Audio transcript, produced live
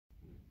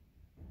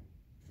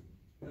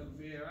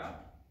Elvira?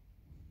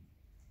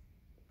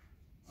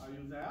 Are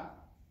you there?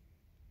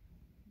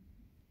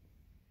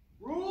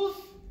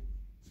 Ruth?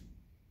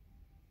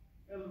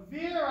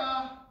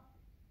 Elvira?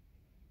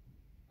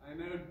 I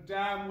know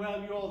damn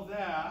well you're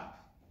there.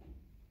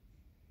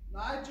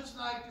 I'd just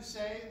like to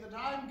say that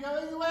I'm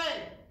going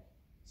away,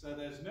 so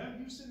there's no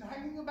use in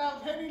hanging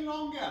about any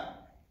longer.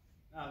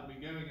 I'll be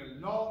going a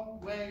long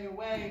way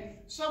away,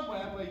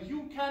 somewhere where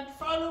you can't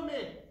follow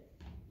me.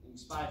 In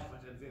spite of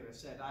what Elvira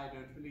said, I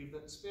don't believe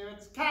that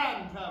spirits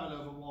can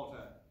travel over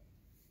water.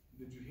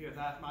 Did you hear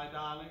that, my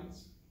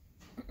darlings?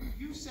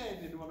 You said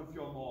in one of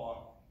your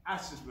more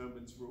acid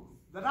moments, Ruth,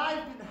 that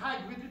I've been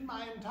hag-ridden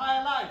my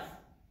entire life.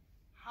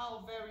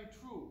 How very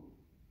true.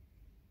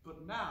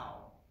 But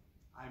now,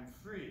 I'm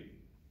free.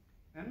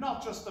 And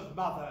not just of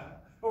Mother,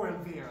 or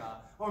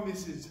Elvira, or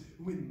Mrs.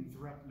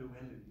 Winthrop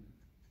Llewellyn.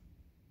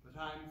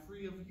 But I'm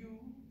free of you,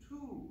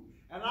 too.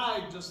 And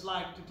I'd just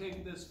like to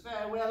take this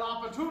farewell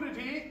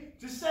opportunity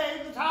to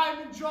say that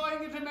I'm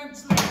enjoying it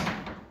immensely.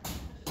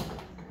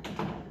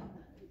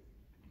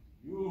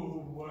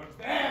 You were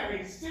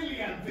very silly,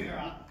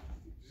 Elvira,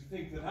 to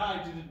think that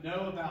I didn't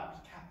know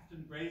about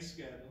Captain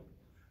Bracegirdle.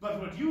 But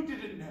what you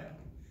didn't know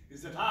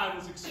is that I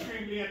was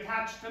extremely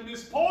attached to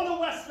Miss Paula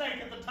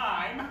Westlake at the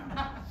time.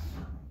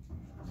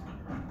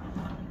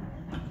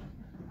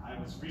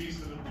 I was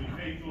reasonably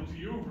faithful to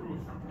you, Ruth,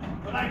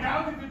 but I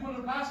doubt if it would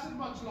have lasted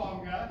much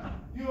longer.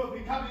 You are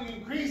becoming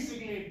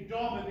increasingly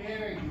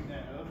domineering, you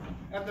know,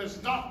 and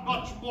there's not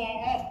much more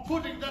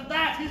off-putting than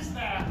that, is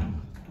there?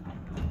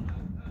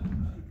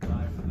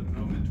 Goodbye for the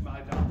moment,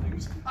 my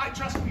darlings. I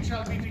trust we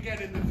shall meet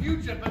again in the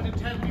future, but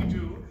until we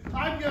do,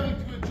 I'm going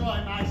to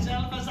enjoy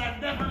myself as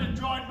I've never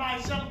enjoyed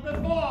myself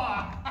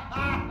before.